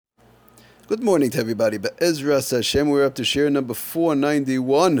Good morning to everybody. Be'ezras Hashem, we're up to share number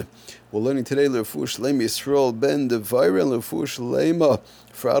 491. We're learning today L'Refuah Shlema Yisrael ben Devira and L'Refuah Shlema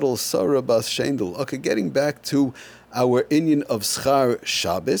Fradel Sarah Bas Shendel. Okay, getting back to our Inyan of Schar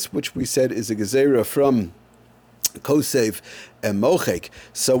Shabbos, which we said is a gezerah from Kosev and Mochek.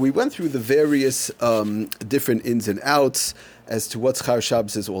 So we went through the various different ins and outs as to what Schar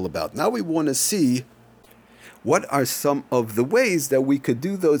Shabbos is all about. Now we want to see what are some of the ways that we could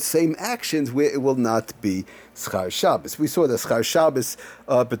do those same actions where it will not be Schar Shabbos. We saw that Schar Shabbos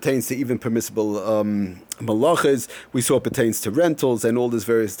pertains to even permissible malachas. We saw it pertains to rentals and all these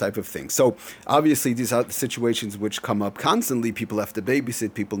various type of things. So obviously these are the situations which come up constantly. People have to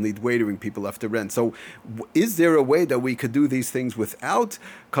babysit, people need waitering, people have to rent. So is there a way that we could do these things without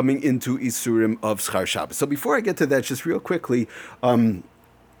coming into Isurim of Schar Shabbos? So before I get to that, just real quickly,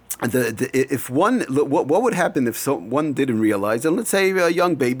 if one, what would happen if one didn't realize, and let's say a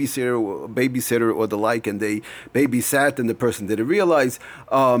young babysitter or the like, and they babysat and the person didn't realize,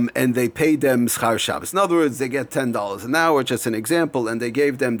 and they paid them Schar Shabbos. In other words, they get $10 an hour, just an example, and they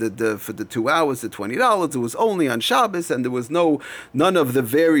gave them for the 2 hours the $20. It was only on Shabbos, and there was none of the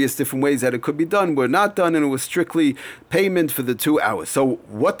various different ways that it could be done were not done, and it was strictly payment for the 2 hours. So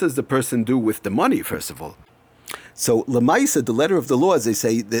what does the person do with the money, first of all? So Lamaisa, the letter of the law, as they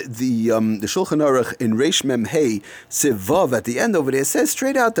say, the Shulchan Aruch in Reish Mem Hey Sivav at the end over there says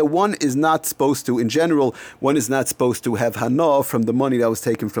straight out that one is not supposed to, in general, one is not supposed to have hana from the money that was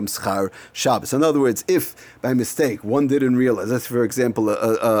taken from Schar Shabbos. In other words, if by mistake one didn't realize, that's for example,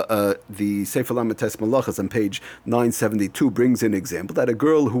 the Sefer Lamates Malachas on page 972 brings an example that a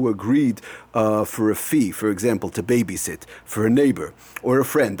girl who agreed for a fee, for example, to babysit for a neighbor or a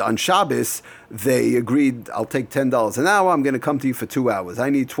friend on Shabbos, they agreed, I'll take $10 an hour, I'm going to come to you for 2 hours. I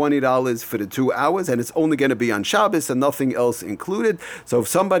need $20 for the 2 hours, and it's only going to be on Shabbos and nothing else included. So if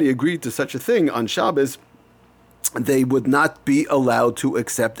somebody agreed to such a thing on Shabbos, they would not be allowed to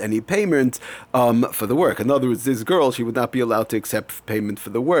accept any payment for the work. In other words, this girl, she would not be allowed to accept payment for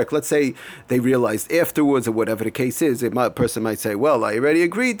the work. Let's say they realized afterwards, or whatever the case is, a person might say, well, I already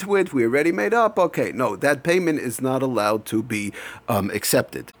agreed to it, we already made up, okay. No, that payment is not allowed to be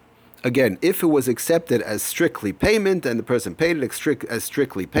accepted. Again, if it was accepted as strictly payment and the person paid it as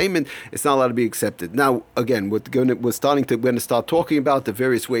strictly payment, it's not allowed to be accepted. Now, again, we're going to start talking about the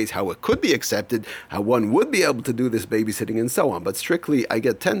various ways how it could be accepted, how one would be able to do this babysitting and so on. But strictly, I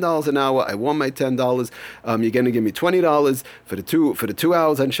get $10 an hour. I want my $10. You're going to give me $20 for the 2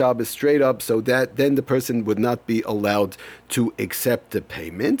 hours on Shabbos straight up, so that then the person would not be allowed to accept the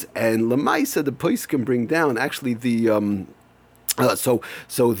payment. And Lamaisa, the place can bring down actually the. So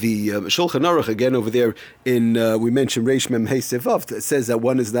the Shulchan Aruch again over there in we mentioned Reish Mem Hey Sivav says that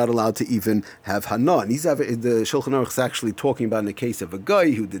one is not allowed to even have hana. And the Shulchan Aruch is actually talking about in the case of a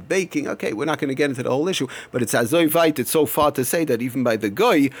guy who did baking. Okay, we're not going to get into the whole issue, but it's azoivite. It's so far to say that even by the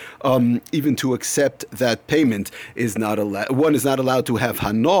guy, even to accept that payment is not allowed. One is not allowed to have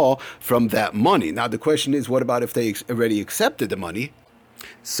hana from that money. Now the question is, what about if they already accepted the money?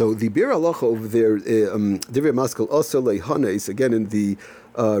 So the Bir Halacha over there, Divrei Maskal also Leihanes, again in the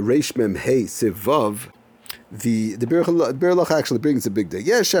Reish Mem Hey Sivav, the Bir Halacha actually brings a big day.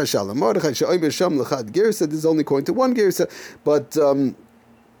 Yes, Shalom Mordechai She'omer Sham Lechad Gersa. This is only according to one Gersa, but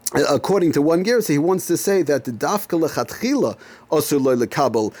according to one Gersa, he wants to say that the Dafka Lechatchila also loy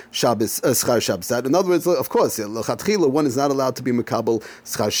lekabel Shabbos Schar Shabbos. In other words, of course, Lechatchila one is not allowed to be makabel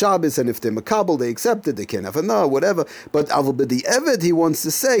Schar Shabbos, and if they're makabel, they accept it. They can't have a no, whatever. But Avol B'di Eved, he wants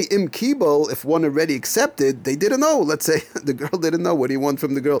to say im kibel. If one already accepted, they didn't know. Let's say the girl didn't know. What do you want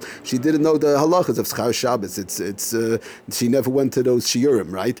from the girl? She didn't know the halachas of Schar Shabbos. It's she never went to those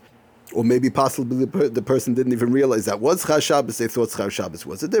shiurim, right? Or maybe possibly the person didn't even realize that was Schar Shabbos. They thought Schar Shabbos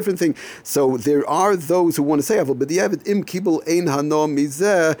was a different thing. So there are those who want to say, "Avol b'diavad im kibul ein hano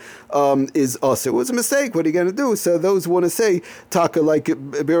mizeh is us." It was a mistake. What are you going to do? So those who want to say, "Taka," like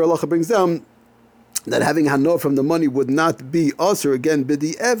Bir Halacha brings down, that having hana from the money would not be usher again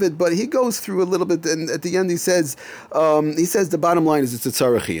b'di evid, but he goes through a little bit, and at the end he says the bottom line is it's a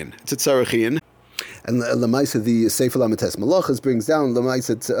tzarachian. It's a tzarachian. And Lamaisa, the Sefer Lamates Malachas brings down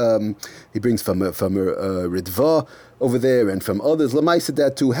Lamaisa. He brings from Ritva over there and from others. Lamaisa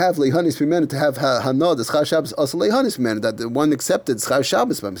that to have lehanis b'mena, to have hana the Schar Shabbos also lehanis b'mena, that one accepted Schar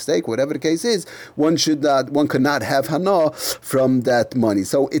Shabbos by mistake, whatever the case is, one could not have hana from that money.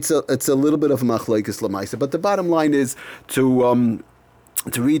 So it's a little bit of a machlokes Lamaisa, but the bottom line is to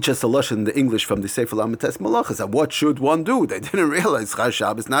to read just a lashon in the English from the Sefer Lamites Malachas. What should one do? They didn't realize Char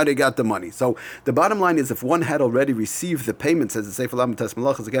Shabbos. Now they got the money. So the bottom line is, if one had already received the payment, says the Sefer Lamites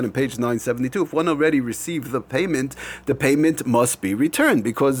Malachas again on page 972, if one already received the payment must be returned,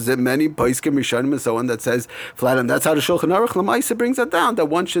 because many Paiskim Rishonim and so on that says flat, and that's how the Shulchan Aruch Lamaisa brings that down, that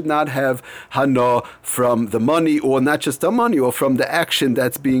one should not have hana from the money, or not just the money, or from the action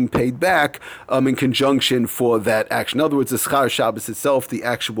that's being paid back in conjunction for that action. In other words, the Schar Shabbos itself, the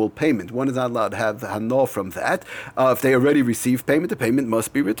actual payment. One is not allowed to have hana from that. If they already received payment, the payment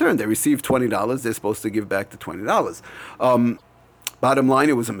must be returned. They received $20, they're supposed to give back the $20. Bottom line,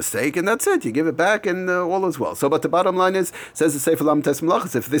 it was a mistake, and that's it. You give it back, and all is well. So, but the bottom line is, says the Sefer Lamites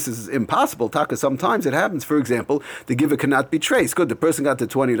Malachas, if this is impossible, taka, sometimes it happens. For example, the giver cannot be traced. Good, the person got their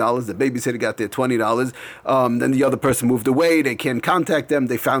 $20, the babysitter got their $20, then the other person moved away, they can't contact them,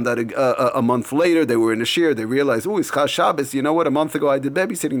 they found out a month later, they were in a shir, they realized, oh, it's Chas Shabbos, you know what, a month ago I did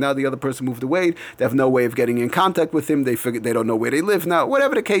babysitting, now the other person moved away, they have no way of getting in contact with him, they don't know where they live now,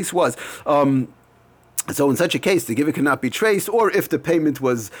 whatever the case was. So in such a case, the giver cannot be traced, or if the payment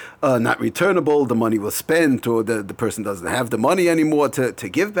was not returnable, the money was spent, or the person doesn't have the money anymore to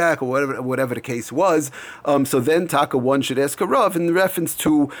give back, or whatever the case was. So then, taka, one should ask a Rav in reference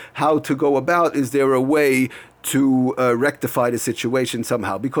to how to go about, is there a way to rectify the situation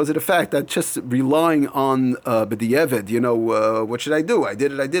somehow, because of the fact that just relying on b'di'evid, what should I do? I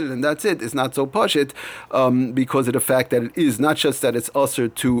did it, and that's it. It's not so pashit, because of the fact that it is not just that it's usher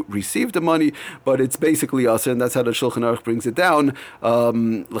to receive the money, but it's basically usher, and that's how the Shulchan Aruch brings it down,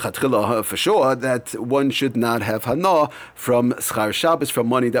 l'chatchila, for sure, that one should not have hana from schar Shabbos, from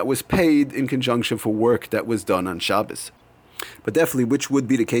money that was paid in conjunction for work that was done on Shabbos. But definitely, which would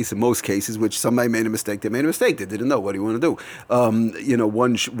be the case in most cases, which somebody made a mistake, they didn't know. What do you want to do?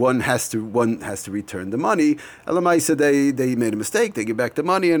 One has to return the money. Elamaisa, they made a mistake, they give back the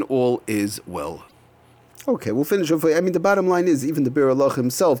money, and all is well. Okay, we'll finish off. The bottom line is, even the Bir Allah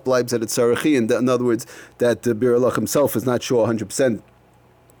himself blibes at Tzarachi, in other words, that the Bir Allah himself is not sure 100%.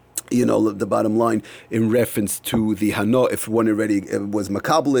 The bottom line in reference to the hana, if one already was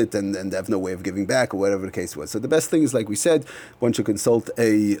makablit and they have no way of giving back, or whatever the case was. So the best thing is, like we said, one should consult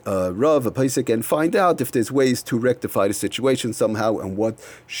a Rav, a Paisik, and find out if there's ways to rectify the situation somehow, and what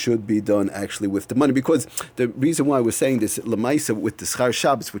should be done actually with the money. Because the reason why we're saying this, Lamaisa, with the Schar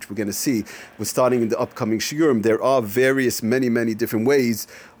Shabbos, which we're going to see, we're starting in the upcoming Shiurim, there are many different ways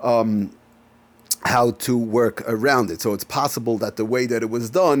how to work around it. So it's possible that the way that it was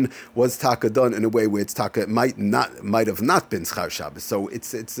done was taka done in a way where it's taka might have not been Schar Shabbos. So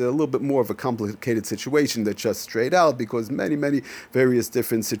it's a little bit more of a complicated situation than just straight out, because many various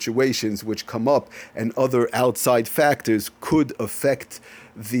different situations which come up and other outside factors could affect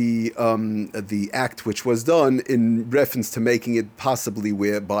the act which was done, in reference to making it possibly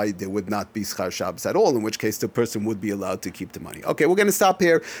whereby there would not be Schar Shabbos at all, in which case the person would be allowed to keep the money. Okay, we're going to stop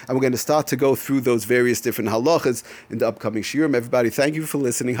here, and we're going to start to go through those various different halachas in the upcoming shiurim. Everybody, thank you for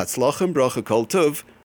listening. Hatzlachem, bracha, kol tov.